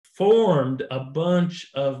formed a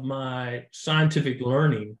bunch of my scientific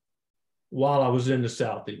learning while I was in the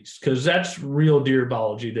Southeast, because that's real deer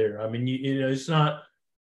biology there. I mean, it's not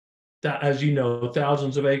that, as you know,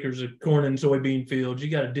 thousands of acres of corn and soybean fields.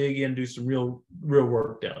 You got to dig in, do some real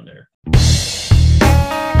work down there.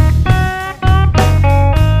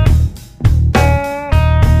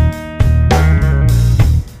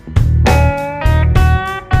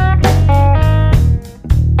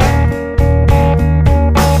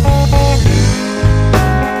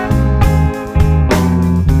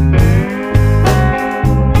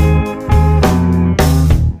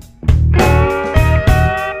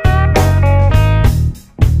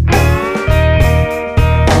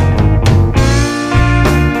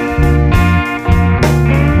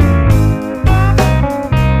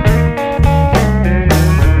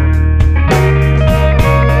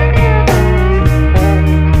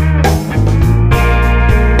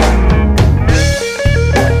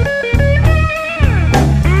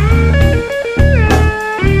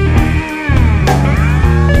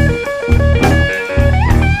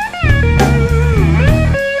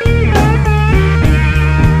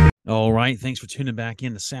 Thanks for tuning back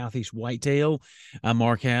in to Southeast Whitetail. I'm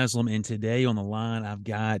Mark Haslam, and today on the line I've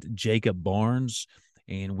got Jacob Barnes,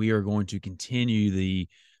 and we are going to continue the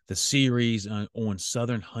series on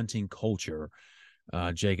Southern hunting culture.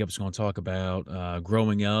 Jacob's going to talk about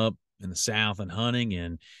growing up in the South and hunting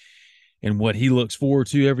and what he looks forward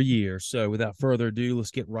to every year. So without further ado,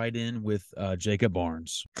 let's get right in with Jacob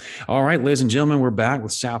Barnes. All right, ladies and gentlemen, we're back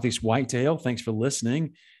with Southeast Whitetail. Thanks for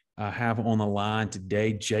listening. I have on the line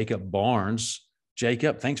today Jacob Barnes.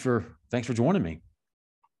 Jacob, thanks for joining me.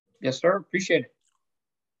 Yes, sir. Appreciate it.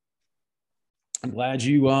 I'm glad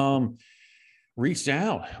you reached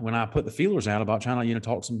out when I put the feelers out about trying to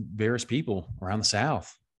talk to some various people around the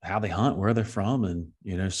South, how they hunt, where they're from, and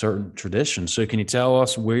certain traditions. So can you tell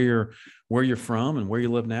us where you're from and where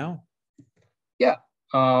you live now? Yeah.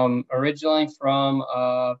 Originally from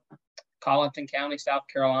Colleton County, South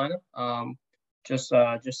Carolina. Just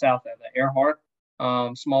south of the Earhart,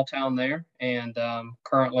 small town there, and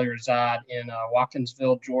currently reside in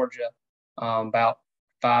Watkinsville, Georgia, about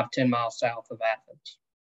 5-10 miles south of Athens.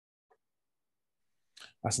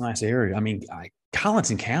 That's a nice area. I mean,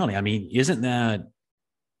 Colleton County, isn't that,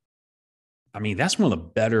 that's one of the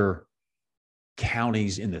better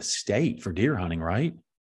counties in the state for deer hunting, right?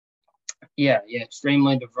 Yeah,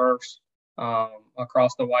 extremely diverse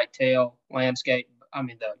across the whitetail landscape.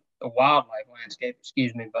 The wildlife landscape,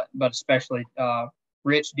 but especially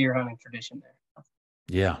rich deer hunting tradition there.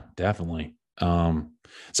 Yeah, definitely.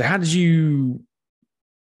 So how did you,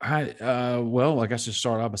 I guess just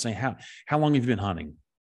start off by saying, how long have you been hunting?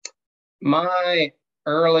 My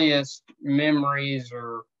earliest memories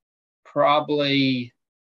are probably,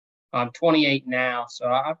 I'm 28 now. So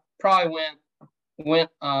I probably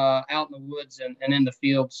went out in the woods and in the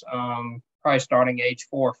fields, probably starting age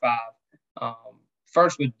 4 or 5.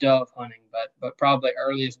 First with dove hunting, but probably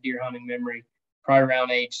earliest deer hunting memory, probably around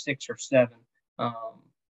age 6 or 7.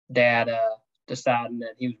 Dad deciding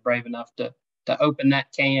that he was brave enough to open that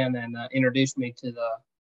can and introduce me to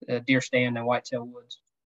the deer stand in Whitetail Woods.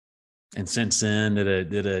 And since then,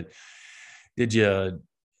 did you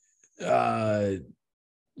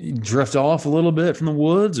drift off a little bit from the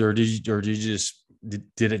woods, or did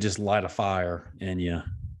it just light a fire in you?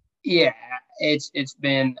 Yeah, it's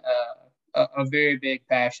been a very big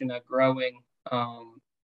passion of growing, and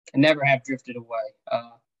never have drifted away.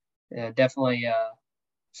 Definitely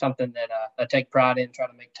something that I take pride in, try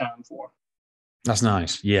to make time for. That's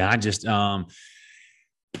nice. Yeah, I just I've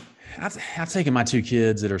taken my 2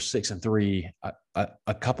 kids that are 6 and 3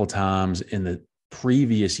 a couple times in the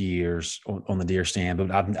previous years on the deer stand, but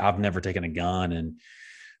I've never taken a gun, and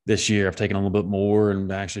this year I've taken a little bit more and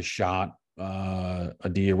actually shot a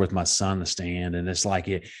deer with my son in the stand. And it's like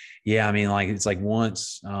it's like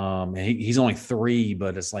once, he's only 3,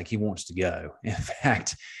 but it's like he wants to go. In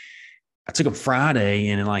fact, I took him Friday,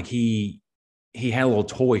 and he had a little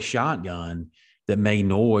toy shotgun that made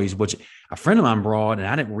noise, which a friend of mine brought, and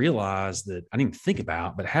I didn't realize that, I didn't even think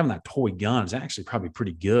about, but having that toy gun is actually probably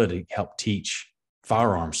pretty good to help teach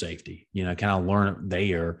firearm safety, kind of learn it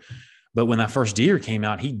there. But when that first deer came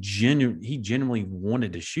out, he genuinely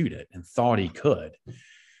wanted to shoot it and thought he could.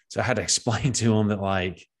 So I had to explain to him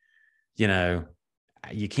that,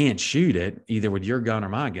 you can't shoot it either with your gun or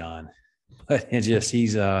my gun. But it's just,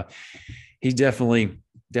 he's definitely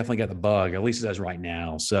got the bug, at least it does right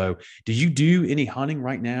now. So do you do any hunting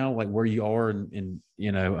right now, like where you are in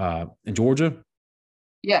Georgia?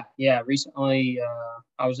 Yeah. Recently,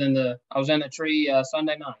 I was in a tree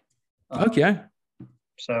Sunday night. Okay.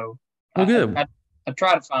 So good. I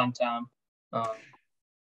try to find time. Um,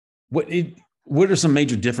 what are some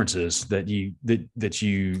major differences that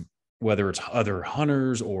you whether it's other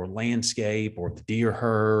hunters or landscape or the deer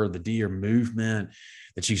herd, the deer movement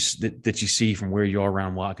that you see from where you are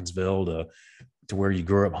around Watkinsville to where you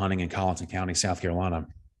grew up hunting in Colleton County, South Carolina?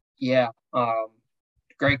 Yeah,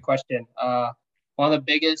 great question. One of the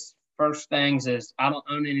biggest first things is I don't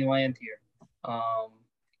own any land here.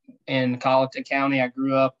 In Colleton County, I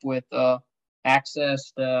grew up with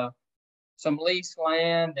access to some leased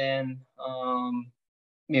land and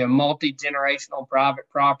multi-generational private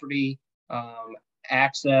property.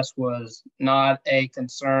 Access was not a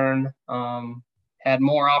concern. Had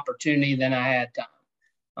more opportunity than I had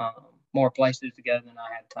time. More places to go than I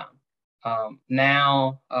had time.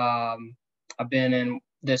 Now I've been in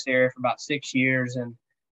this area for about 6 years, and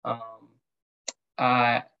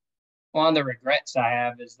one of the regrets I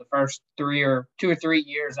have is the first 2 or 3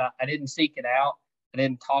 years I didn't seek it out. I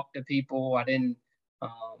didn't talk to people. I didn't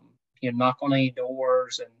knock on any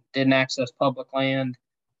doors and didn't access public land.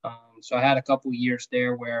 So I had a couple of years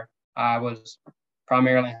there where I was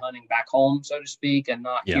primarily hunting back home, so to speak, and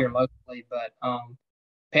not here locally. But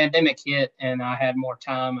pandemic hit and I had more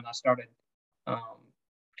time, and I started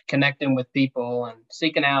connecting with people and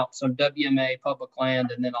seeking out some WMA public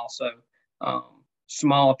land, and then also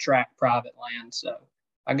small tract private land. So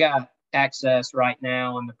I got access right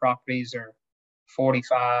now, and the properties are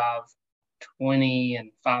 45, 20,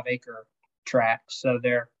 and 5-acre tracts. So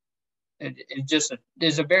there's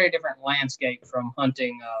a very different landscape from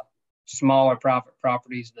hunting smaller private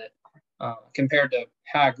properties that compared to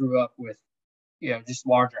how I grew up with, just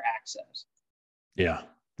larger access. Yeah.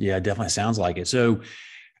 Yeah, it definitely sounds like it. So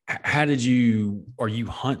are you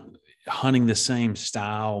hunting the same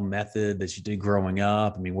style method that you did growing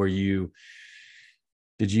up? I mean,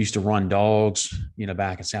 did you used to run dogs,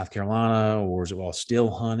 back in South Carolina, or is it while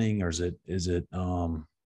still hunting, or is it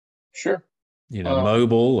Sure.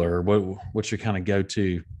 Mobile, or what's your kind of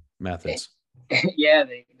go-to methods? Yeah,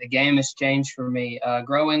 the game has changed for me.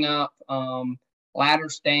 Growing up, ladder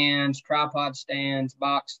stands, tripod stands,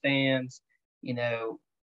 box stands,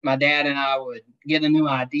 my dad and I would get a new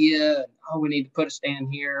idea. We need to put a stand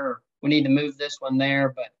here, or we need to move this one there.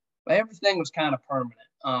 But everything was kind of permanent.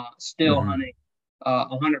 Still hunting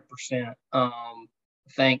 100%. I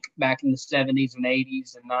think back in the 70s and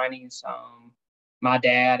 80s and 90s, my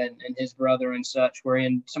dad and his brother and such were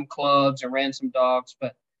in some clubs and ran some dogs,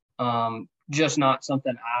 but just not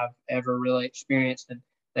something I've ever really experienced. And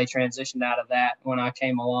they transitioned out of that when I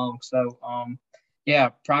came along. So,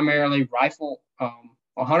 primarily rifle.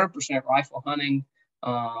 100% rifle hunting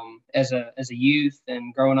as a youth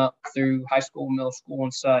and growing up through high school, middle school,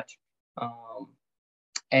 and such.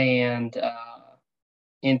 And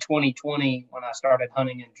in 2020, when I started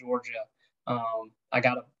hunting in Georgia, I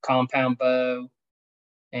got a compound bow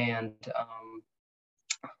and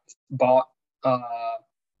bought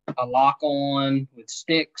a lock-on with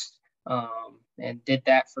sticks and did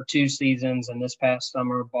that for 2 seasons. And this past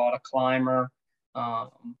summer, bought a climber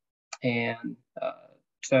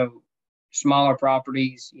so smaller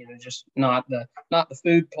properties, just not the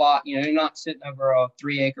food plot. You're not sitting over a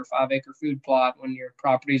 3-acre, 5-acre food plot when your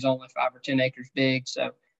property is only 5 or 10 acres big.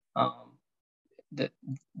 So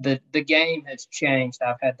the game has changed.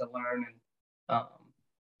 I've had to learn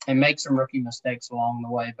and make some rookie mistakes along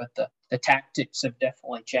the way, but the tactics have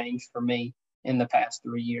definitely changed for me in the past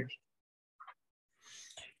 3 years.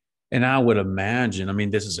 And I would imagine, I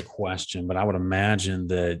mean, this is a question, but I would imagine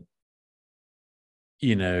that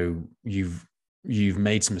you've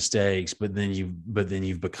made some mistakes, but then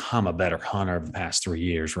you've become a better hunter over the past 3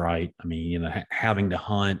 years, right? I mean, having to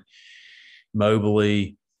hunt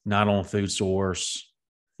mobily, not on food source,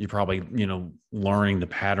 you're probably, learning the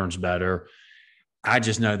patterns better. I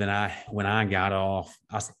just know that when I got off,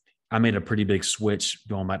 I made a pretty big switch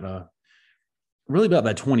going back to really about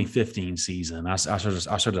that 2015 season. I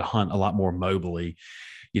started to hunt a lot more mobily,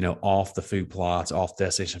 off the food plots, off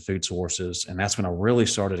destination food sources. And that's when I really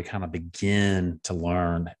started to kind of begin to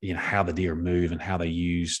learn, how the deer move and how they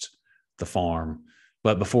used the farm.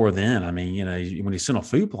 But before then, I mean, when you sit on a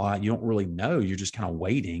food plot, you don't really know. You're just kind of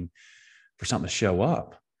waiting for something to show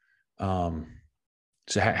up.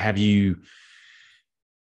 So have you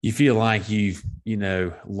feel like you've,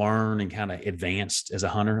 learned and kind of advanced as a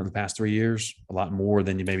hunter in the past 3 years, a lot more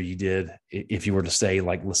than maybe you did if you were to stay,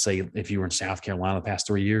 like, let's say if you were in South Carolina the past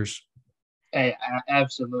 3 years? Hey,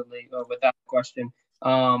 absolutely, without question.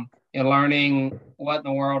 Learning what in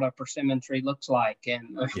the world a persimmon tree looks like,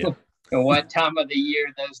 and what time of the year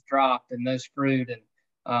those drop and those fruit,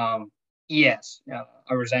 and yes,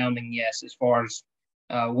 a resounding yes as far as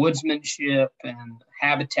woodsmanship and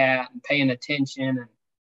habitat and paying attention.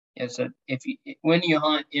 And when you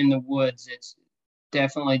hunt in the woods, it's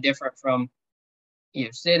definitely different from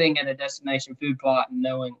sitting at a destination food plot and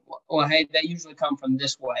knowing, well, hey, they usually come from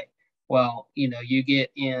this way. Well, you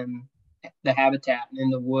get in the habitat and in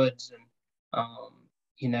the woods, and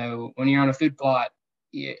when you're on a food plot,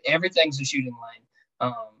 everything's a shooting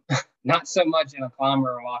lane. Not so much in a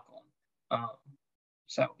climber or lock on.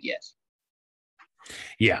 So yes.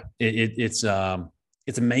 Yeah, it's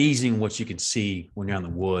amazing what you can see when you're in the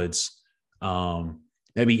woods.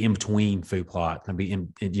 Maybe in between food plot, maybe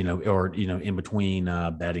in between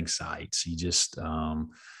bedding sites. You just,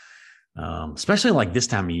 especially like this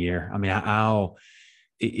time of year. I mean,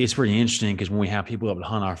 it's pretty interesting because when we have people up to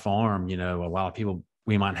hunt our farm, a lot of people,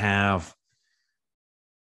 we might have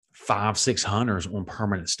 5-6 hunters on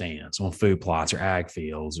permanent stands on food plots or ag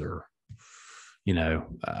fields or,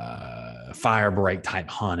 fire break type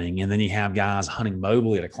hunting. And then you have guys hunting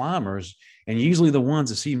mobily at a climbers. And usually the ones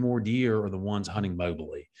that see more deer are the ones hunting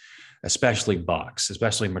mobily, especially bucks,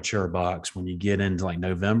 especially mature bucks. When you get into like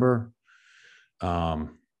November,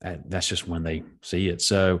 that's just when they see it.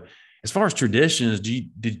 So as far as traditions, do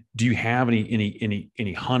you have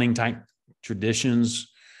any hunting type traditions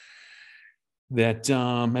that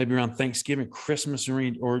maybe around Thanksgiving, Christmas,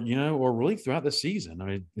 or really throughout the season? I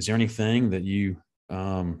mean, is there anything that you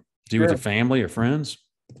do with your family or friends?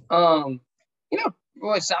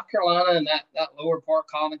 Boy, South Carolina and that lower part,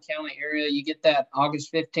 Collin County area, you get that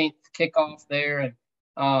August 15th kickoff there.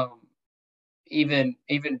 And even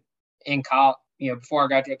in college, before I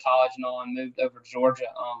graduated college and all, and moved over to Georgia,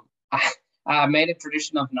 I made a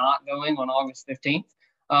tradition of not going on August 15th,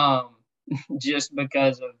 just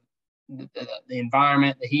because of the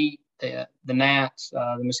environment, the heat, the gnats,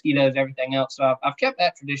 the mosquitoes, everything else. So I've kept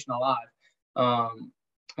that tradition alive.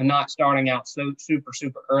 And not starting out so super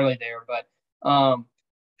early there, but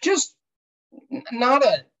just not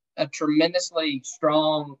a tremendously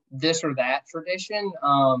strong this or that tradition.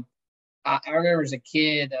 I remember as a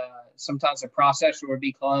kid, sometimes the processor would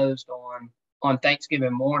be closed on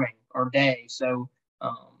Thanksgiving morning or day, so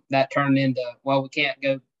that turned into, well, we can't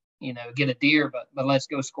go get a deer, but let's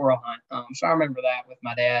go squirrel hunt. So I remember that with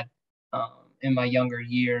my dad in my younger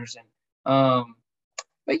years. And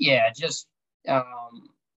but yeah, just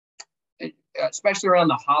especially around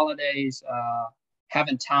the holidays,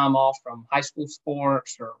 having time off from high school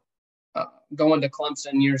sports or going to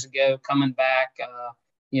Clemson years ago, coming back,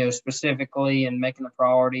 specifically, and making a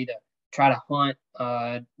priority to try to hunt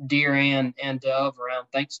deer and dove around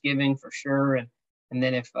Thanksgiving for sure. And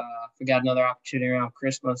then if we got another opportunity around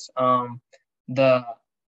Christmas, the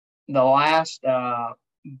last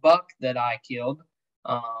buck that I killed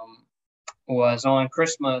was on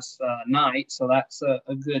Christmas night, so that's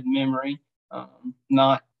a good memory.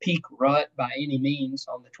 Not peak rut by any means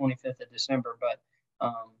on the 25th of December, but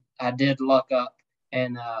I did luck up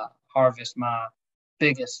and harvest my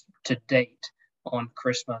biggest to date on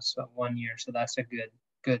Christmas one year, so that's a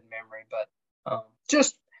good memory. But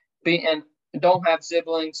and don't have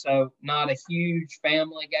siblings, so not a huge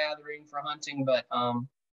family gathering for hunting, but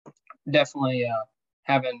definitely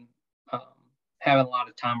having a lot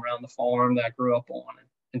of time around the farm that I grew up on,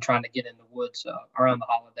 and trying to get in the woods around the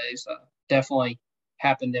holidays. Definitely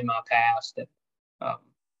happened in my past, and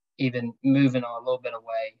even moving a little bit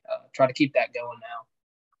away, try to keep that going now.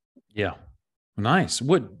 Yeah, nice.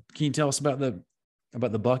 What can you tell us about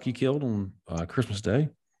the buck you killed on Christmas Day?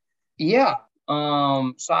 Yeah.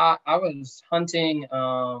 So I was hunting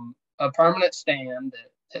a permanent stand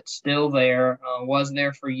that's still there. Was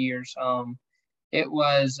there for years. It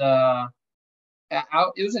was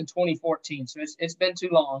it was in 2014, so it's been too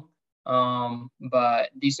long. But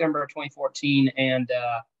December of 2014, and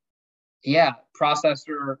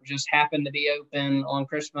processor just happened to be open on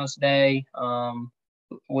Christmas Day.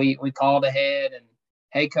 We called ahead and,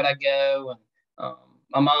 hey, could I go? And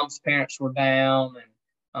my mom's parents were down,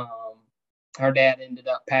 and her dad ended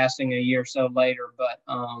up passing a year or so later, but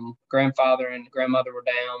grandfather and grandmother were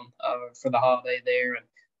down for the holiday there.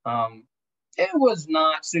 And it was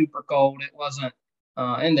not super cold. It wasn't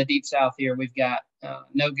in the deep South here. We've got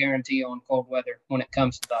no guarantee on cold weather when it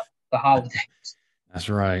comes to the holidays. That's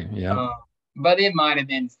right. Yeah. But it might have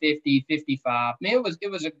been 50, 55. I mean,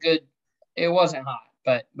 it was a good, it wasn't hot,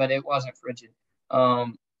 but it wasn't frigid.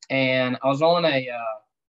 And I was on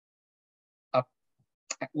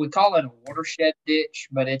we call it a watershed ditch,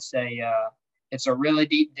 but it's a really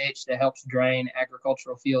deep ditch that helps drain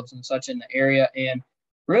agricultural fields and such in the area. And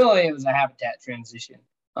really, it was a habitat transition.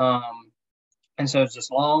 And so it's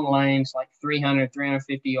just long lanes, like 300,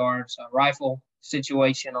 350 yards, a rifle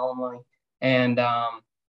situation only. And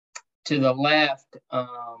to the left,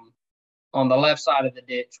 on the left side of the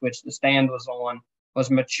ditch, which the stand was on, was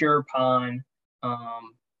mature pine,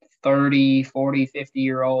 30, 40,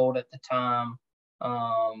 50-year-old at the time.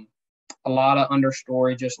 A lot of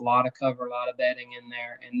understory, just a lot of cover, a lot of bedding in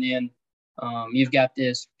there. And then you've got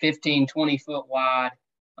this 15, 20-foot wide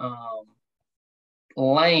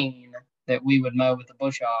lane that we would mow with the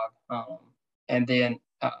bush hog. And then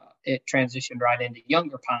it transitioned right into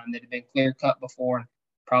younger pine that had been clear cut before and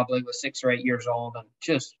probably was 6 or 8 years old, and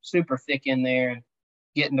just super thick in there and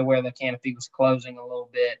getting to where the canopy was closing a little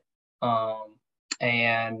bit.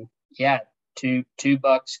 And yeah, two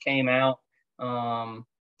bucks came out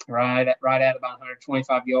right at about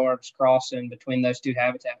 125 yards crossing between those two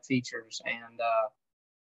habitat features,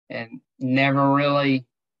 and never really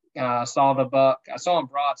saw the buck. I saw him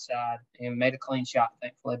broadside and made a clean shot,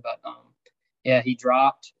 thankfully, but yeah, he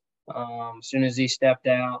dropped as soon as he stepped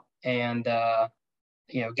out, and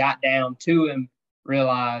got down to him,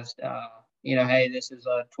 realized hey, this is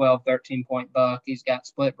a 12, 13 point buck. He's got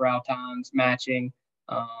split brow tines matching.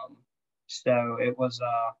 So it was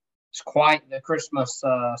it's quite the Christmas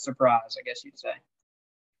surprise, I guess you'd say.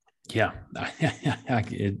 Yeah,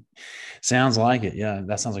 it sounds like it. Yeah,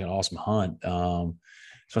 that sounds like an awesome hunt,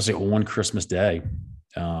 especially on Christmas Day.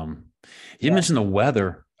 You mentioned the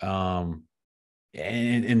weather, and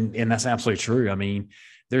that's absolutely true. I mean,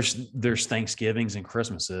 there's Thanksgivings and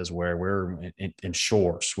Christmases where we're in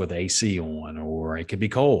shorts with AC on, or it could be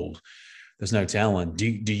cold. There's no telling.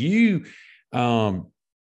 Do you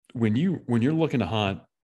when you're looking to hunt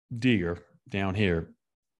deer down here,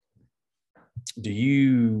 do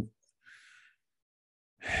you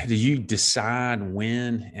decide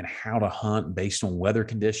when and how to hunt based on weather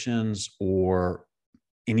conditions or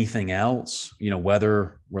anything else,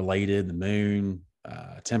 weather related, the moon,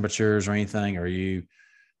 temperatures or anything? Or you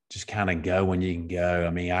just kind of go when you can go? I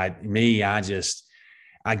mean, I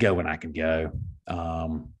go when I can go.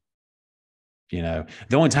 The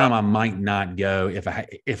only time I might not go if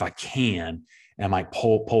I can, and I might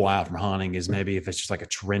pull out from hunting is maybe if it's just like a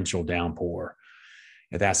torrential downpour.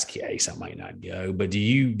 If that's the case, I might not go. But do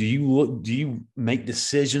you make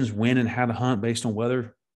decisions when and how to hunt based on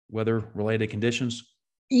weather related conditions?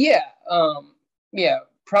 Yeah.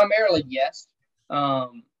 Primarily, yes.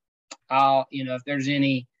 I'll, if there's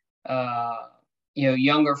any,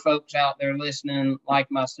 younger folks out there listening like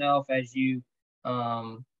myself, as you,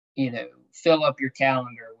 fill up your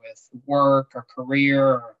calendar with work or career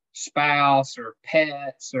or spouse or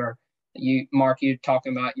pets, or Mark, you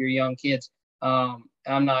talking about your young kids. I'm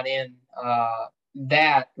not in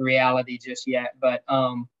that reality just yet, but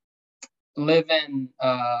living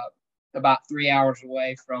about 3 hours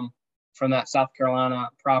away from that South Carolina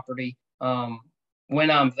property, when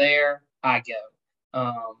I'm there, I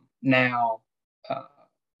go. Now,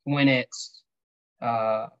 when it's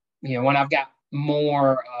when I've got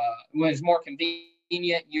more, when it's more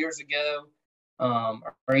convenient years ago,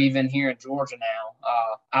 or even here in Georgia now,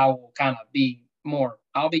 I will kind of be more.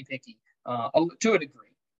 I'll be picky to a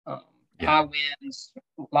degree. High winds,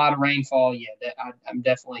 a lot of rainfall. Yeah, I'm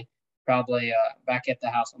definitely probably back at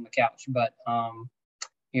the house on the couch. But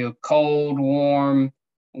cold, warm,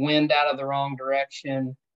 wind out of the wrong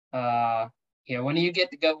direction. When you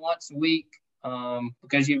get to go once a week,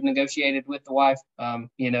 because you've negotiated with the wife,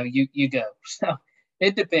 you go. So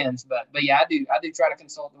it depends, but yeah, I do try to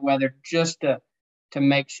consult the weather just to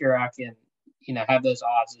make sure I can, have those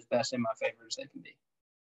odds as best in my favor as they can be.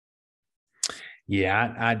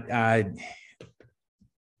 Yeah,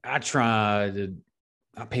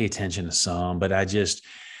 I pay attention to some, but I just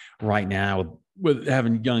right now with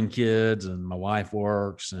having young kids and my wife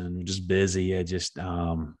works and just busy, it used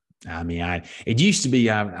to be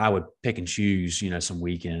I would pick and choose, some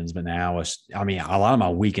weekends, but now a lot of my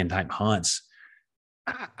weekend type hunts,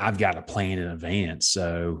 I've got to plan in advance.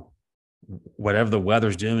 So whatever the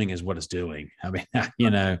weather's doing is what it's doing. I mean,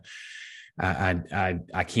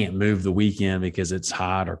 I can't move the weekend because it's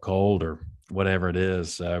hot or cold or whatever it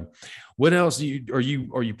is. So what else are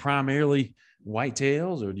you primarily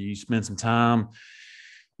whitetails, or do you spend some time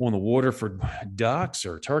on the water for ducks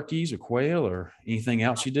or turkeys or quail or anything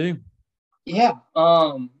else you do? Yeah.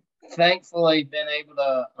 Thankfully been able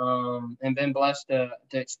to, and been blessed to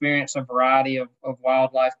experience a variety of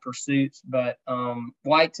wildlife pursuits, but,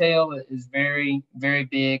 whitetail is very, very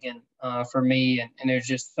big. And, for me, and there's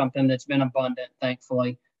just something that's been abundant,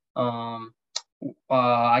 thankfully.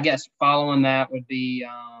 I guess following that would be,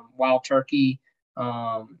 wild turkey.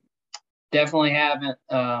 Definitely haven't,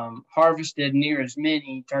 harvested near as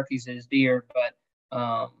many turkeys as deer, but,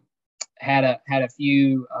 had a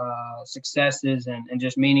few successes and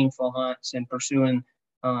just meaningful hunts and pursuing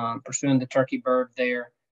the turkey bird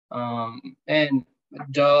there. And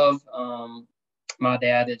dove, my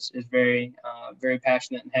dad is very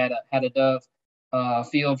passionate and had a dove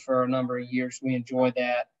field for a number of years. We enjoy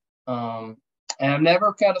that. And I've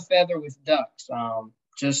never cut a feather with ducks.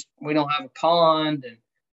 Just we don't have a pond, and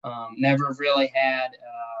never really had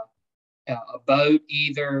a boat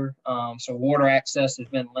either. So water access has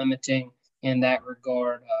been limiting in that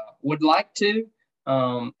regard. Would like to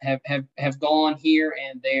have gone here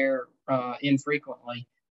and there infrequently.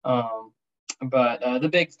 But the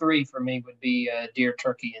big three for me would be deer,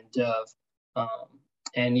 turkey, and dove.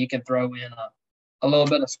 And you can throw in a little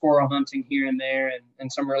bit of squirrel hunting here and there,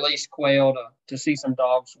 and some released quail to see some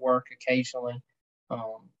dogs work occasionally.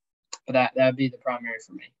 But that'd be the primary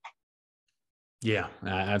for me. Yeah,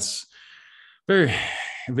 that's very,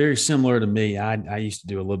 very similar to me. I used to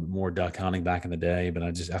do a little bit more duck hunting back in the day, but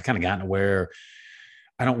I've kind of gotten to where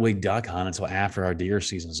I don't really duck hunt until after our deer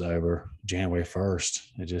season's over, January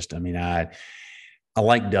 1st. I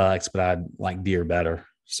like ducks, but I like deer better.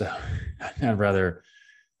 So I'd rather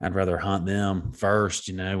hunt them first,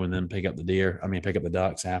 and then pick up the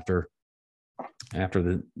ducks after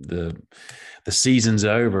the season's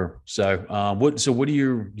over. So what do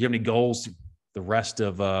you have any goals the rest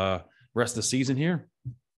of the season here?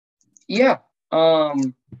 Yeah. I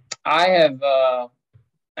have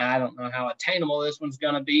I don't know how attainable this one's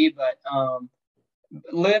going to be, but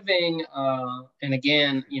living and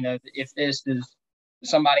again, if this is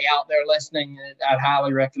somebody out there listening, I'd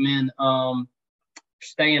highly recommend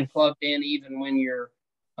staying plugged in even when you're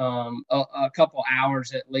a couple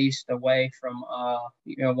hours at least away from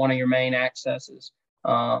one of your main accesses.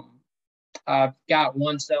 I've got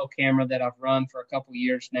one cell camera that I've run for a couple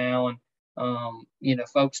years now, and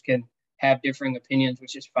folks can have differing opinions,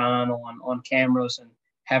 which is fine on cameras and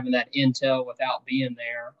having that intel without being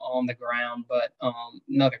there on the ground, but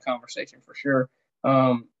another conversation for sure.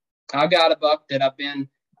 I got a buck that I've been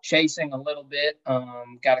chasing a little bit.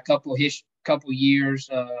 Got a couple years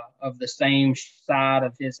of the same side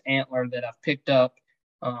of his antler that I've picked up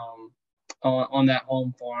on that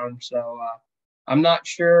home farm. So I'm not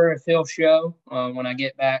sure if he'll show when I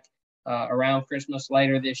get back around Christmas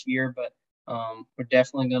later this year, but we're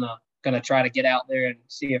definitely gonna try to get out there and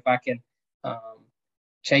see if I can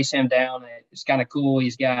chase him down. It's kind of cool.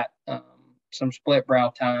 He's got some split brow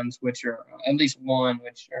tines, which are at least one,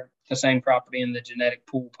 which are the same property in the genetic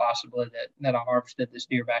pool possibly that I harvested this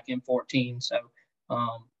deer back in 14. So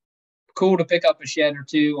cool to pick up a shed or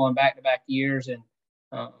two on back-to-back years, and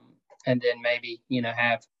then maybe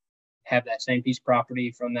have that same piece of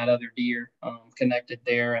property from that other deer connected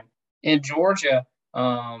there. And in Georgia,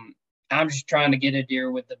 I'm just trying to get a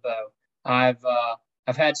deer with the bow.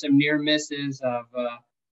 I've had some near misses.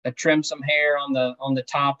 I've trimmed some hair on the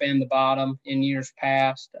top and the bottom in years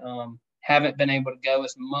past. Haven't been able to go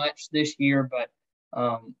as much this year, but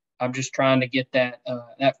I'm just trying to get that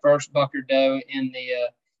first buck or doe in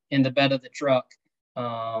the bed of the truck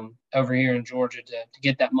over here in Georgia to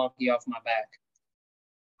get that monkey off my back.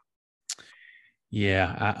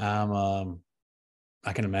 Yeah,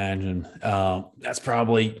 I can imagine. That's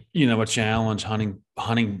probably a challenge hunting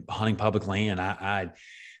public land.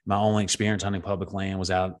 My only experience hunting public land was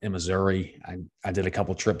out in Missouri. I did a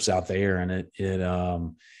couple trips out there, and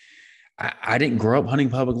I didn't grow up hunting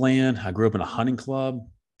public land. I grew up in a hunting club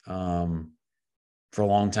for a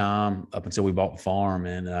long time up until we bought the farm.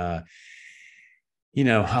 And a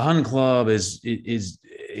hunting club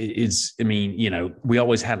we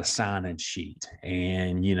always had a sign-in sheet,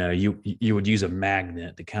 and you would use a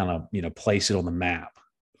magnet to kind of place it on the map,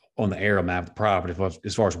 on the aerial map of the property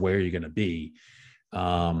as far as where you're going to be.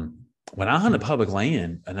 When I hunted public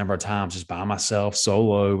land a number of times just by myself,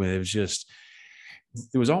 solo, and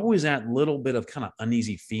there was always that little bit of kind of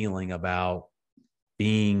uneasy feeling about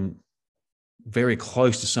being very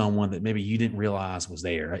close to someone that maybe you didn't realize was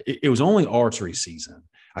there. It was only archery season.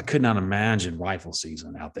 I could not imagine rifle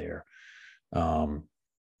season out there.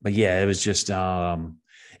 But yeah, it was just,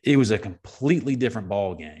 it was a completely different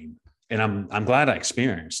ball game, and I'm glad I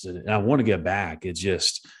experienced it, and I want to get back. It's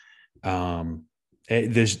just,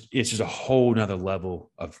 it's just a whole nother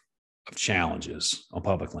level of challenges on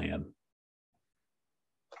public land.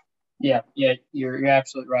 Yeah, you're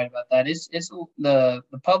absolutely right about that. It's the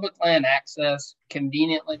public land access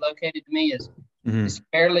conveniently located to me is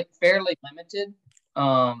fairly limited.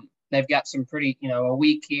 They've got some pretty, a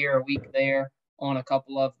week here, a week there on a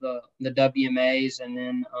couple of the WMAs, and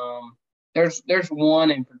then there's one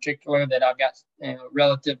in particular that I've got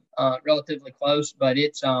relatively close, but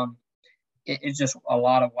it's just a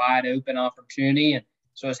lot of wide open opportunity, and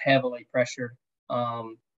so it's heavily pressured,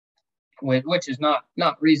 which is not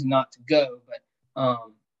reason not to go, but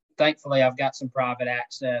thankfully I've got some private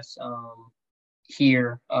access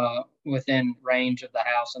here within range of the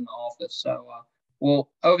house and the office. So we'll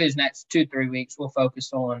over these next 2-3 weeks we'll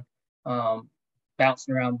focus on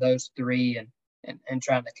bouncing around those three and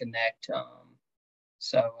trying to connect.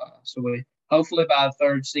 So we hopefully by the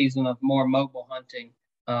third season of more mobile hunting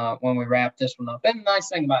when we wrap this one up. And the nice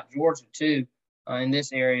thing about Georgia too, in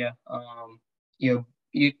this area,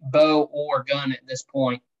 bow or gun at this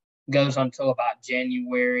point goes until about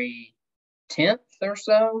January 10th or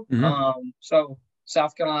so. Mm-hmm. So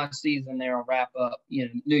South Carolina season there will wrap up,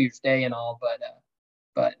 New Year's Day and all,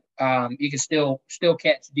 but you can still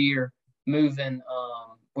catch deer moving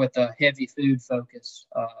with a heavy food focus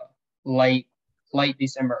late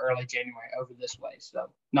December, early January over this way.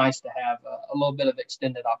 So nice to have a little bit of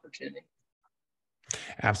extended opportunity.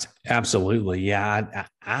 Absolutely. Yeah.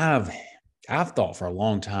 I've thought for a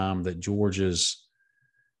long time that Georgia's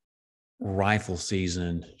rifle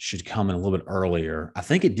season should come in a little bit earlier. I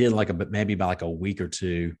think it did maybe by like a week or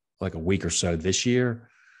so this year.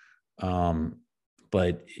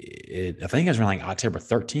 But I think it was around like October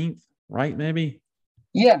 13th, right? Maybe.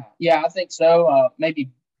 Yeah, I think so.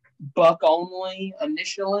 Maybe buck only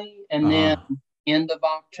initially, and then end of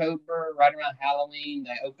October, right around Halloween,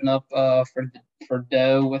 they open up for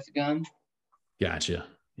doe with a gun. Gotcha.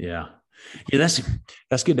 Yeah. That's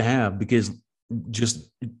good to have, because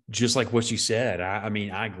just like what you said, I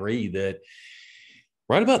mean, I agree that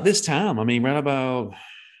right about this time,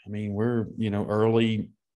 we're,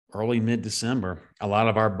 early mid-December, a lot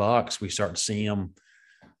of our bucks, we start to see them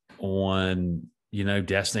on,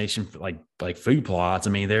 destination like food plots. I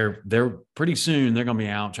mean, they're pretty soon, they're going to be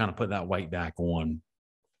out trying to put that weight back on.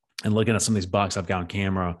 And looking at some of these bucks I've got on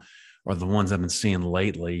camera, or the ones I've been seeing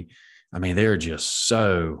lately, I mean, they're just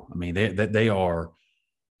they are,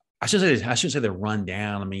 I shouldn't say they're run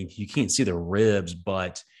down. I mean, you can't see their ribs,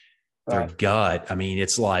 but their gut, I mean,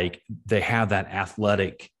 it's like they have that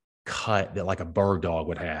athletic cut that like a bird dog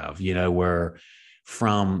would have, where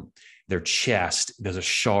from their chest, there's a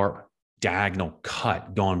sharp diagonal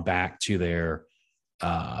cut going back to their,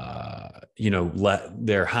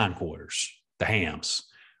 their hindquarters, the hams,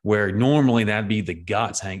 where normally that'd be the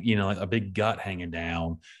guts like a big gut hanging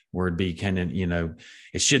down, where it'd be kind of,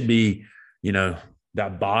 it should be,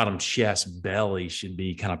 that bottom chest belly should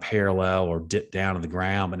be kind of parallel or dipped down to the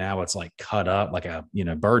ground, but now it's like cut up like a,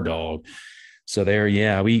 bird dog. So there,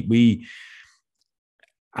 yeah,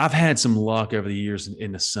 I've had some luck over the years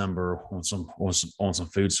in December on some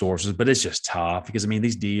food sources, but it's just tough because, I mean,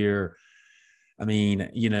 these deer, I mean,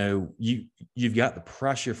 you've got the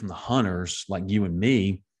pressure from the hunters like you and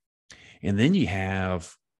me, and then you have,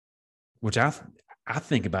 which I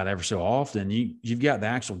think about every so often, you've got the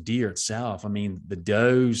actual deer itself. I mean, the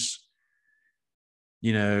does,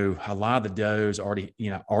 a lot of the does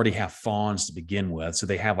already have fawns to begin with. So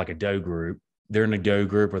they have like a doe group. They're in a doe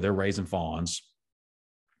group, or they're raising fawns.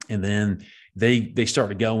 And then they start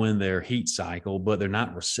to go in their heat cycle, but they're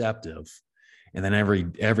not receptive. And then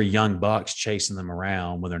every young buck's chasing them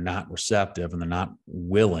around when they're not receptive and they're not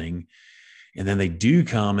willing. And then they do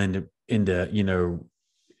come into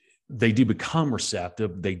they do become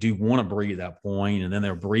receptive. They do want to breed at that point, and then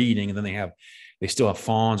they're breeding, and then they still have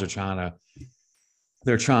fawns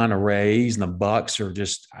they're trying to raise, and the bucks are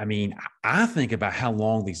just, I mean, I think about how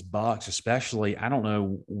long these bucks, especially, I don't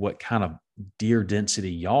know what kind of deer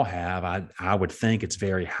density y'all have. I would think it's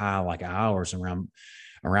very high, like ours around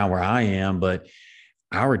where I am, but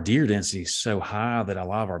our deer density is so high that a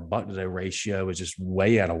lot of our buck to doe ratio is just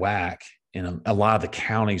way out of whack in a lot of the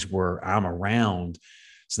counties where I'm around.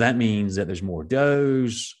 So that means that there's more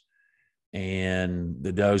does, and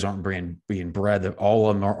the does aren't being bred. All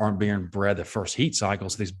of them aren't being bred the first heat cycle.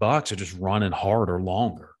 So these bucks are just running harder,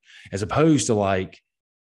 longer, as opposed to like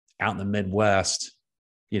out in the Midwest.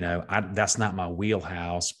 That's not my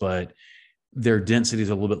wheelhouse, but their density is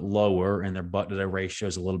a little bit lower, and their buck to doe ratio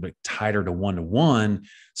is a little bit tighter to 1-to-1.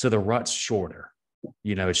 So the rut's shorter.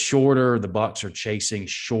 It's shorter. The bucks are chasing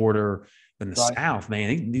shorter than the South,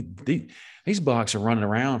 man. These bucks are running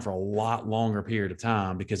around for a lot longer period of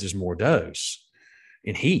time because there's more does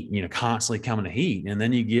in heat, constantly coming to heat. And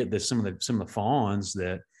then you get some of the fawns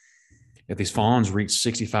that, if these fawns reach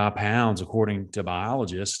 65 pounds, according to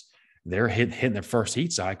biologists, they're hitting their first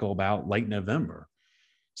heat cycle about late November.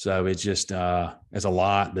 So it's just, there's a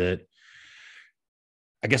lot that,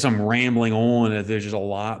 I guess I'm rambling on. There's just a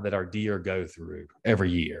lot that our deer go through every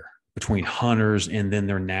year between hunters and then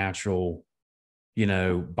their natural,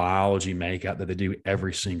 biology makeup that they do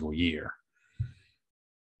every single year.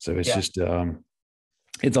 So it's Yeah. just,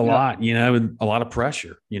 it's a lot, you know, and a lot of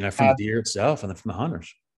pressure, you know, from the deer itself and then from the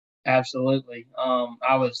hunters. Absolutely.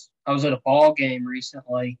 I was at a ball game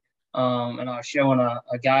recently, and I was showing a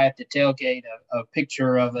guy at the tailgate a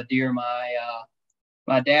picture of a deer my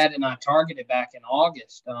dad and I targeted back in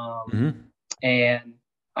August. And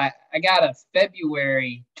I got a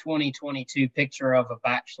February 2022 picture of a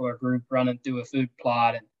bachelor group running through a food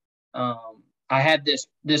plot, and I had this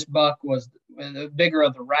buck was the bigger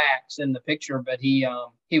of the racks in the picture, but he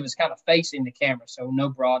was kind of facing the camera, so no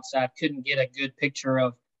broadside, couldn't get a good picture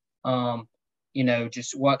of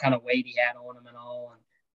just what kind of weight he had on him and all.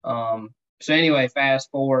 And so anyway, fast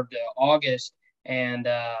forward to August, and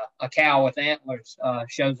a cow with antlers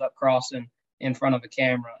shows up crossing in front of a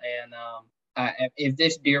camera, and if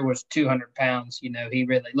this deer was 200 pounds, he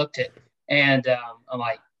really looked it. And I'm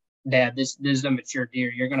like, Dad, this is a mature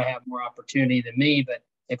deer. You're going to have more opportunity than me. But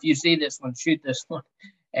if you see this one, shoot this one.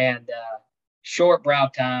 And short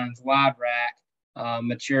brow tines, wide rack,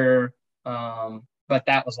 mature. But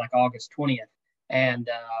that was like August 20th. And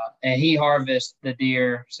he harvested the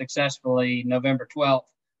deer successfully November 12th,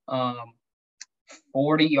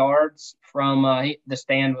 40 yards from the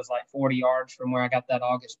stand was like 40 yards from where I got that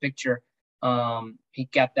August picture. He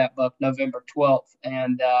got that buck November 12th,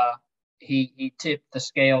 and he tipped the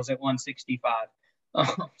scales at 165.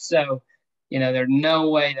 So, there's no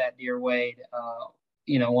way that deer weighed,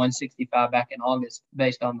 165 back in August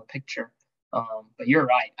based on the picture. But you're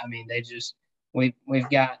right. I mean, we've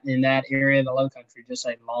got in that area of the Lowcountry just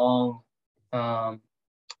a long, and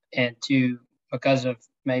because of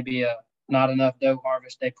maybe not enough doe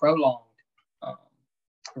harvest, a prolonged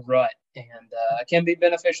rut, and it can be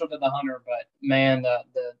beneficial to the hunter. But man,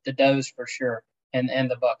 the does for sure, and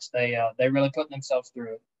the bucks, they really put themselves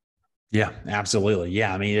through it. Yeah, absolutely.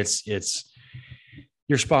 Yeah, I mean, it's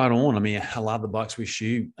you're spot on. I mean, a lot of the bucks we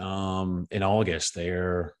shoot in August,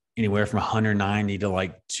 they're anywhere from 190 to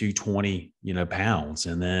like 220, pounds,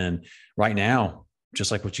 and then right now,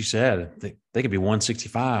 just like what you said, they could be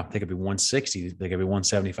 165, they could be 160, they could be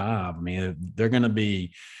 175. I mean, their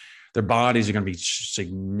bodies are going to be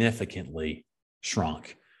significantly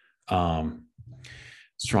shrunk down.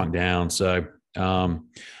 So, well,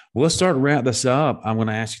 let's start to wrap this up. I'm going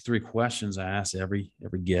to ask you 3 questions. I ask every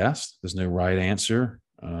guest. There's no right answer,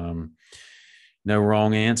 no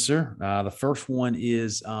wrong answer. The first one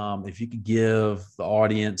is, if you could give the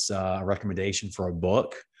audience a recommendation for a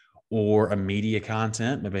book or a media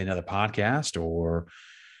content, maybe another podcast, or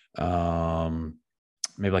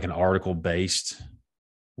maybe like an article-based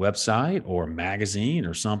website or a magazine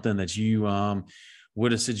or something that you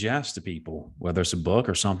would suggest to people, whether it's a book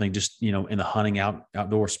or something, just, in the hunting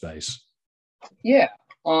outdoor space. Yeah.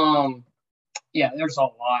 There's a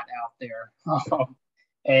lot out there,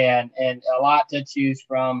 and a lot to choose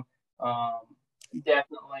from.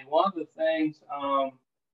 Definitely one of the things,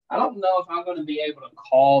 I don't know if I'm going to be able to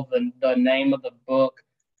call the name of the book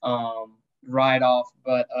right off,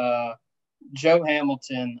 but Joe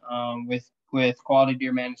Hamilton, with Quality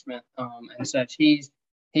Deer Management and such, he's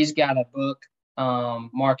got a book.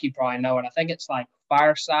 Mark, you probably know it. I think it's like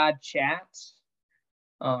Fireside Chats,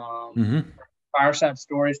 Fireside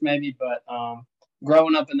Stories maybe. But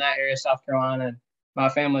growing up in that area, South Carolina, and my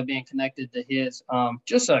family being connected to his,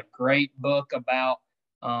 just a great book about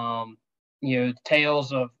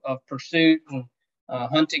tales of pursuit and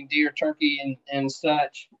hunting deer, turkey, and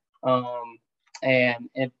such. And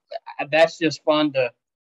that's just fun to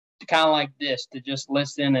kind of like this, to just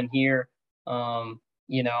listen and hear,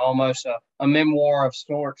 almost a memoir of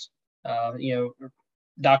sorts,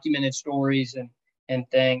 documented stories and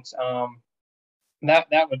things.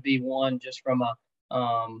 That would be one, just from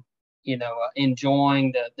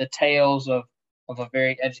enjoying the tales of a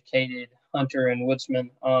very educated hunter and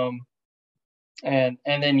woodsman. And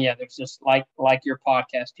then, there's just like your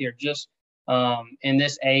podcast here, just in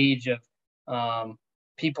this age of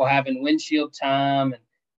people having windshield time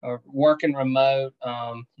or working remote,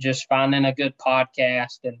 just finding a good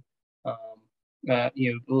podcast and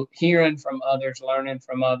hearing from others, learning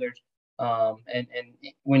from others, and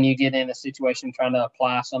when you get in a situation trying to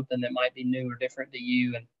apply something that might be new or different to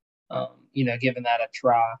you, and giving that a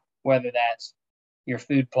try, whether that's your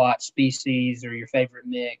food plot species or your favorite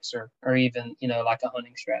mix, or even like a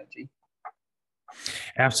hunting strategy.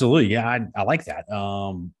 Absolutely. Yeah, I like that.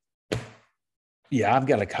 Yeah, I've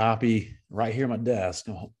got a copy right here on my desk.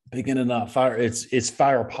 Picking it up. It's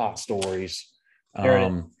Fire Pot Stories.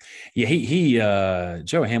 Yeah, he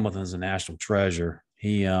Joe Hamilton's a national treasure.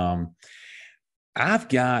 I've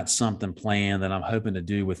got something planned that I'm hoping to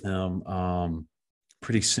do with him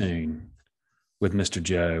pretty soon. with Mr.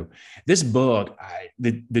 Joe. This book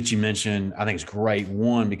that you mentioned, I think is great.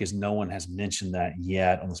 One, because no one has mentioned that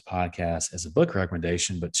yet on this podcast as a book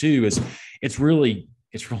recommendation, but two, is it's really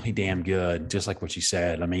damn good. Just like what you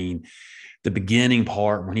said. I mean, the beginning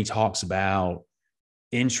part when he talks about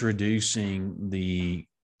introducing the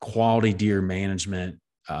quality deer management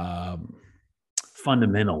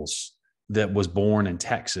fundamentals that was born in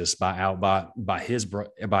Texas by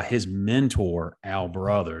his mentor Al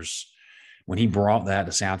Brothers, when he brought that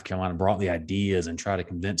to South Carolina, brought the ideas and tried to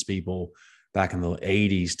convince people back in the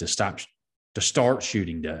 80s to start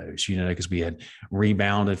shooting does, because we had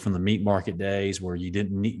rebounded from the meat market days where you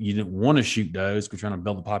didn't want to shoot does because we're trying to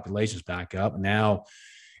build the populations back up. Now,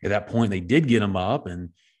 at that point, they did get them up, and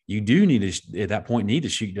you do need to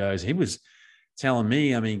shoot does. He was telling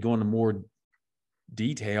me, I mean, going to more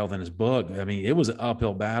detail than his book. I mean, it was an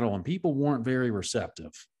uphill battle, and people weren't very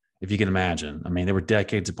receptive, if you can imagine. I mean, there were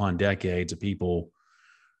decades upon decades of people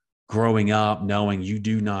growing up knowing you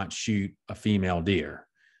do not shoot a female deer.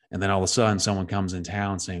 And then all of a sudden someone comes in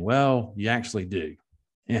town saying, well, you actually do.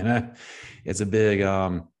 It's a big,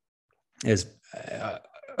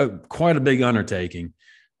 quite a big undertaking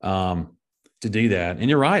to do that. And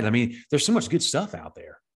you're right. I mean, there's so much good stuff out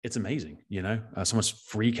there. It's amazing, so much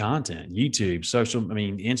free content, YouTube,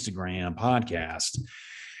 Instagram, podcast.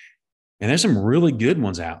 And there's some really good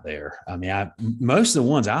ones out there. I mean, most of the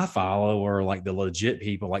ones I follow are like the legit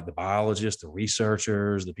people, like the biologists, the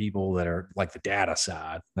researchers, the people that are like the data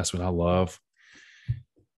side. That's what I love.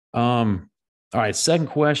 All right. Second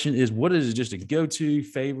question is, what is just a go-to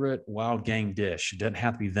favorite wild game dish? It doesn't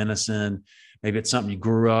have to be venison. Maybe it's something you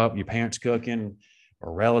grew up, your parents cooking,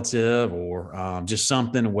 or relative, or just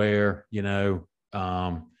something where,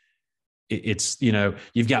 it's,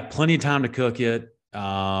 you've got plenty of time to cook it.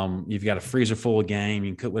 You've got a freezer full of game.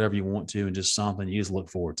 You can cook whatever you want to, and just something you just look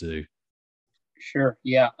forward to. Sure.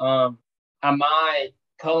 Yeah. My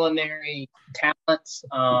culinary talents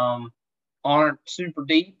aren't super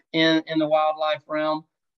deep in the wildlife realm.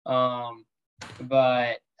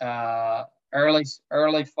 But early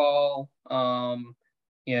fall,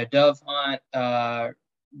 dove hunt,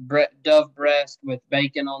 dove breast with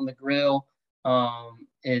bacon on the grill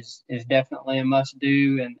is definitely a must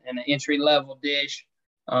do, and an entry level dish.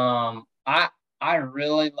 I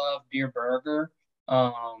really love deer burger.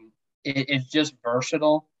 It's just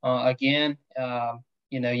versatile. Again,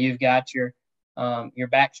 you've got your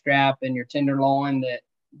back strap and your tenderloin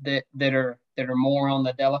that are more on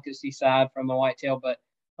the delicacy side from the whitetail, but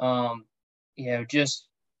just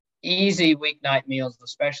easy weeknight meals,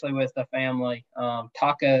 especially with the family.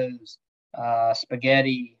 Tacos,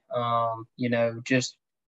 spaghetti, and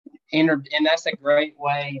that's a great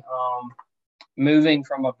way. Moving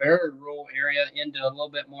from a very rural area into a little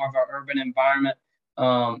bit more of an urban environment,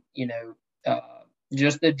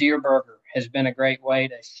 just the deer burger has been a great way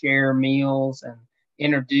to share meals and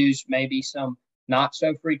introduce maybe some not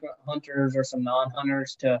so frequent hunters or some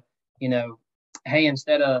non-hunters to, hey,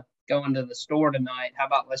 instead of going to the store tonight, how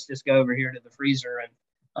about let's just go over here to the freezer and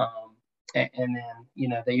then,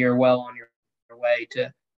 that you're well on your way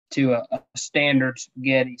to a standard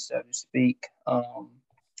spaghetti, so to speak.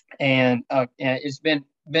 And it's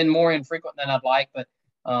been more infrequent than I'd like, but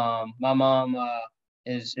my mom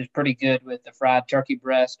is pretty good with the fried turkey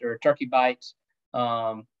breast or turkey bites.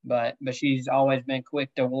 But she's always been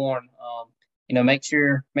quick to warn, make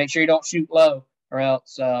sure you don't shoot low, or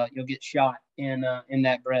else you'll get shot in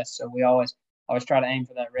that breast. So we always try to aim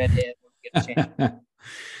for that red head when we get a chance.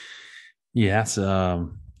 Yeah,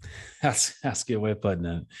 that's a good way of putting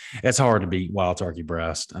it. It's hard to beat wild turkey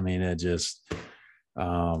breast. I mean, it just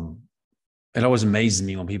it always amazes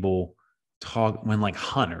me when people talk, when like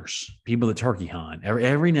hunters, people that turkey hunt,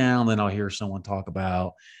 every now and then I'll hear someone talk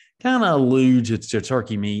about, kind of allude to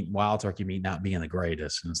turkey meat, wild turkey meat not being the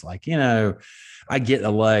greatest. And it's like, I get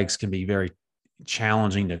the legs can be very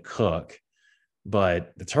challenging to cook,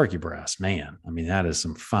 but the turkey breast, man, I mean, that is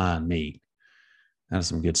some fine meat. That is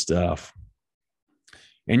some good stuff.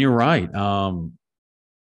 And you're right.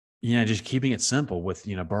 Just keeping it simple with,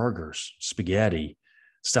 burgers, spaghetti,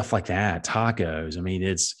 stuff like that, tacos. I mean,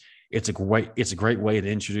 it's a great way to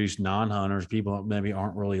introduce non-hunters, people that maybe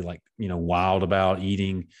aren't really like, wild about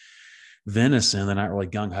eating venison. They're not really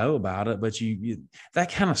gung-ho about it, but you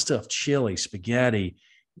that kind of stuff, chili, spaghetti,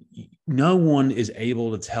 no one is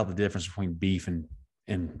able to tell the difference between beef and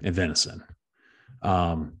venison.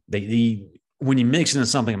 When you mix it into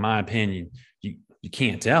something, in my opinion, you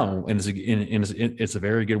can't tell. And it's a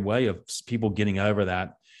very good way of people getting over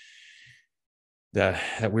that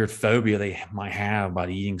weird phobia they might have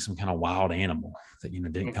about eating some kind of wild animal that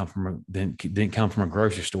didn't come from a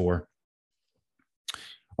grocery store.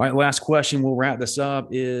 All right, last question. We'll wrap this up.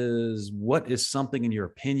 Is what is something in your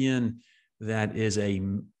opinion that is a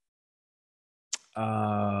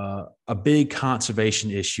big conservation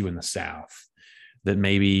issue in the South that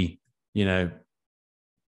maybe,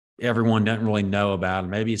 everyone doesn't really know about?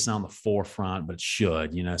 Maybe it's not on the forefront, but it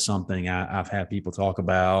should, something I've had people talk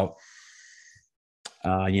about,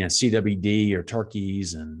 CWD or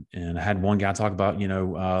turkeys. And I had one guy talk about, the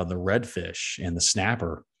redfish and the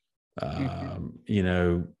snapper,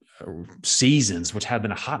 seasons, which have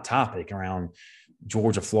been a hot topic around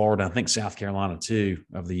Georgia, Florida, I think South Carolina too,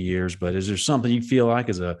 of the years. But is there something you feel like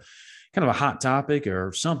is a kind of a hot topic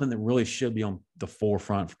or something that really should be on the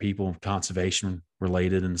forefront for people conservation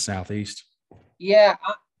related in the Southeast? Yeah,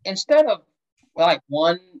 instead of like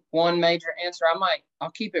one major answer,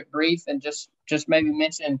 I'll keep it brief and just maybe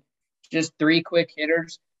mention just three quick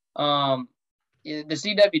hitters. The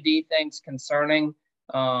CWD thing's concerning.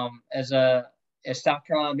 As South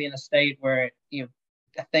Carolina being a state where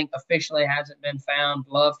I think officially hasn't been found.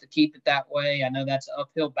 Love to keep it that way. I know that's an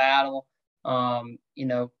uphill battle.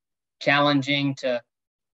 Challenging to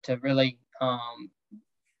really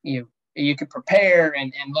you could prepare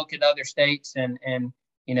and look at other states and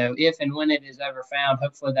if and when it is ever found,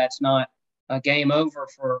 hopefully that's not a game over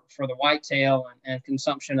for the whitetail and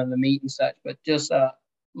consumption of the meat and such. But just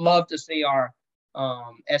love to see our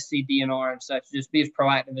SCDNR and such just be as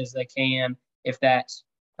proactive as they can. If that's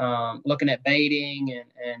looking at baiting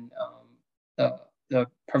and the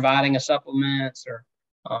providing of supplements or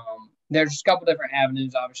there's a couple different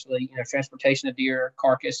avenues, obviously, transportation of deer,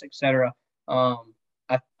 carcass, etc.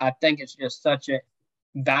 I think it's just such a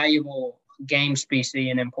valuable game species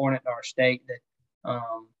and important to our state that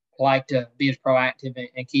like to be as proactive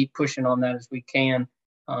and keep pushing on that as we can.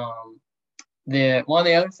 One of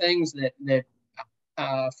the other things that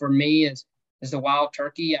for me is the wild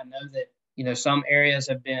turkey. I know that some areas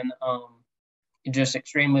have been just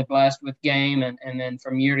extremely blessed with game, and then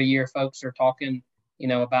from year to year, folks are talking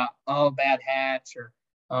about bad hatch or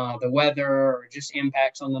the weather or just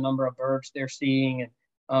impacts on the number of birds they're seeing. And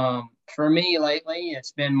for me lately,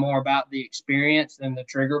 it's been more about the experience than the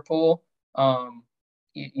trigger pull. I've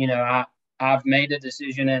made a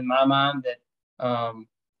decision in my mind that I'm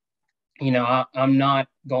not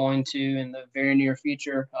going to in the very near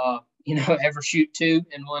future ever shoot two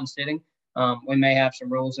in one sitting. We may have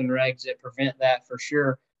some rules and regs that prevent that for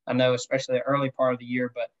sure. I know, especially the early part of the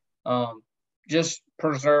year, but just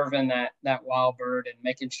preserving that wild bird and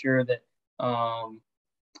making sure that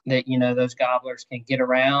those gobblers can get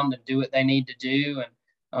around and do what they need to do.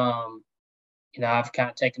 And I've kind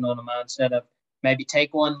of taken on a mindset of maybe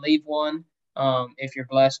take one, leave one. If you're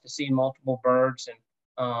blessed to see multiple birds, and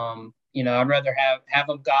I'd rather have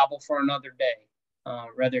them gobble for another day.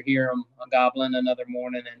 Rather hear them gobbling another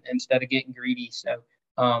morning instead of getting greedy. So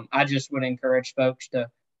I just would encourage folks to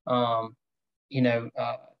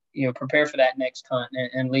prepare for that next hunt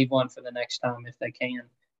and leave one for the next time if they can,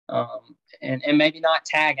 and maybe not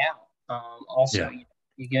tag out. Also, Yeah.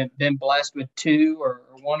 you get been blessed with two or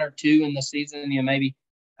one or two in the season. Maybe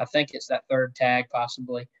I think it's that third tag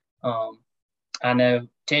possibly. I know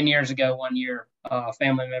 10 years ago, one year, a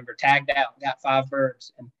family member tagged out, got 5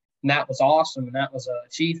 birds, and that was awesome, and that was an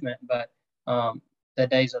achievement. But the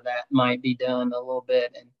days of that might be done a little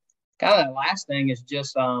bit. And kind of the last thing is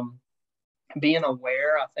just being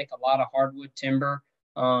aware. I think a lot of hardwood timber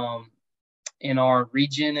in our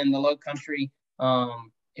region in the Lowcountry,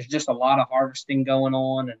 there's just a lot of harvesting going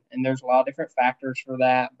on, and there's a lot of different factors for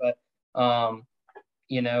that. But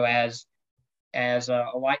as a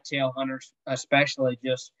whitetail hunter, especially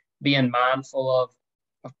just being mindful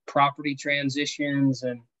of property transitions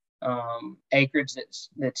and acreage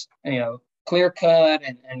that's clear cut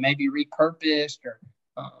and maybe repurposed or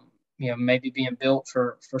maybe being built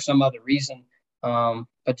for some other reason,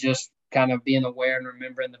 but just kind of being aware and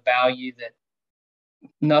remembering the value that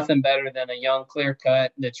nothing better than a young clear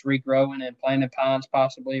cut that's regrowing and planting pines,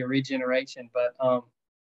 possibly a regeneration, but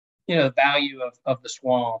the value of the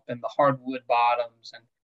swamp and the hardwood bottoms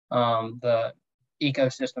and the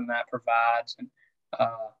ecosystem that provides. And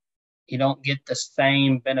you don't get the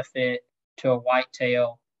same benefit to a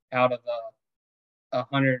whitetail out of a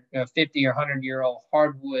 50 or 100-year-old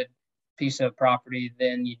hardwood piece of property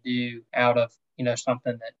than you do out of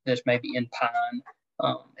something that's maybe in pine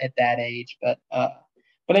at that age. But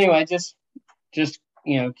anyway, just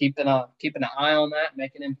keeping an eye on that,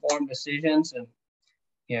 making informed decisions, and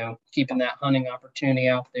keeping that hunting opportunity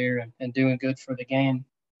out there and doing good for the game.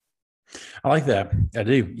 I like that. I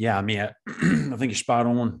do. Yeah. I mean, I think you're spot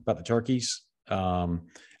on about the turkeys.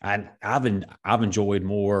 I've enjoyed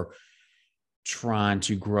more trying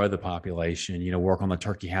to grow the population, work on the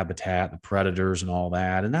turkey habitat, the predators and all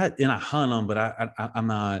that. And I hunt them, but I'm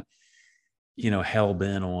not, hell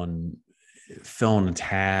bent on filling a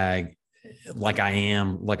tag like I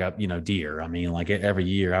am like a, deer. I mean, like every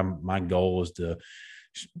year my goal is to,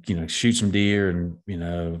 shoot some deer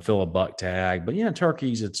and, fill a buck tag, but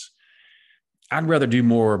turkeys, I'd rather do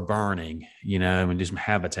more burning, and do some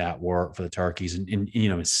habitat work for the turkeys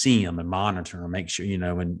and see them and monitor them, make sure,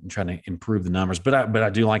 and try to improve the numbers. But I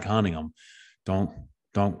do like hunting them. Don't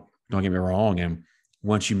get me wrong. And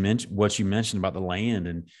once you mentioned what you mentioned about the land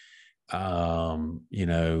and,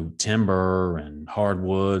 timber and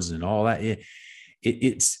hardwoods and all that,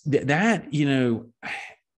 it's that,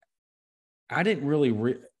 I didn't really,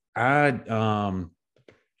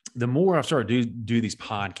 the more I've started to do these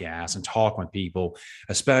podcasts and talk with people,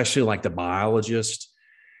 especially like the biologist,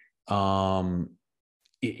 became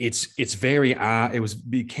very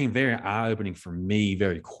eye-opening for me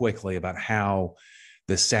very quickly about how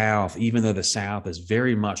the South, even though the South is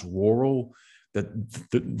very much rural, that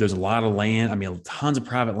there's a lot of land. I mean, tons of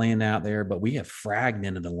private land out there, but we have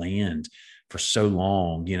fragmented the land for so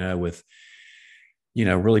long, with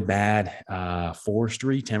really bad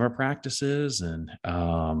forestry, timber practices, and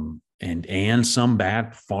some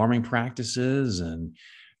bad farming practices, and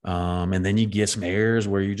then you get some areas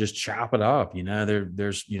where you just chop it up.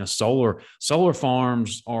 There's solar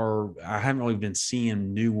farms I haven't really been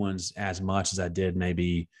seeing new ones as much as I did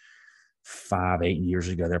maybe 5-8 years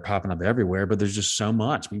ago. They're popping up everywhere, but there's just so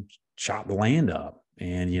much. We've chopped the land up,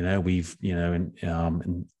 and we've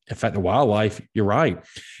and affect the wildlife. You're right.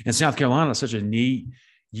 And South Carolina is such a neat,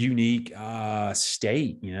 unique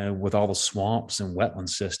state, with all the swamps and wetland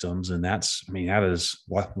systems. And that is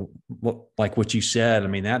what like what you said. I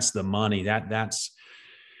mean, that's the money. That's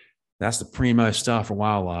the primo stuff for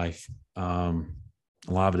wildlife. A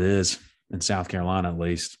lot of it is in South Carolina, at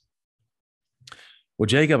least. Well,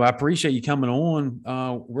 Jacob, I appreciate you coming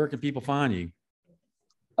on. Where can people find you?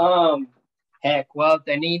 Heck, well, if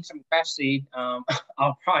they need some grass seed, I'll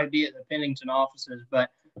probably be at the Pennington offices.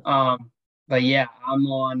 But yeah, I'm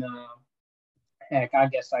on. Heck, I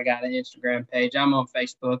guess I got an Instagram page. I'm on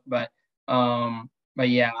Facebook, but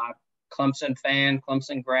yeah, Clemson fan,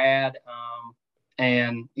 Clemson grad,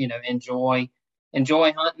 and enjoy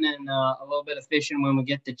hunting and a little bit of fishing when we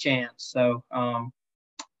get the chance. So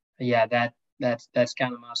yeah, that's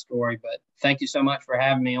kind of my story. But thank you so much for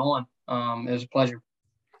having me on. It was a pleasure.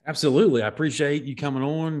 Absolutely. I appreciate you coming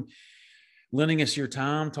on, lending us your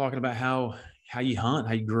time, talking about how you hunt,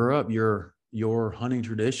 how you grew up, your hunting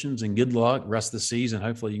traditions, and good luck rest of the season.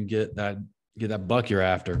 Hopefully you can get that buck you're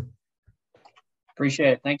after.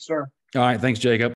 Appreciate it. Thanks, sir. All right. Thanks, Jacob.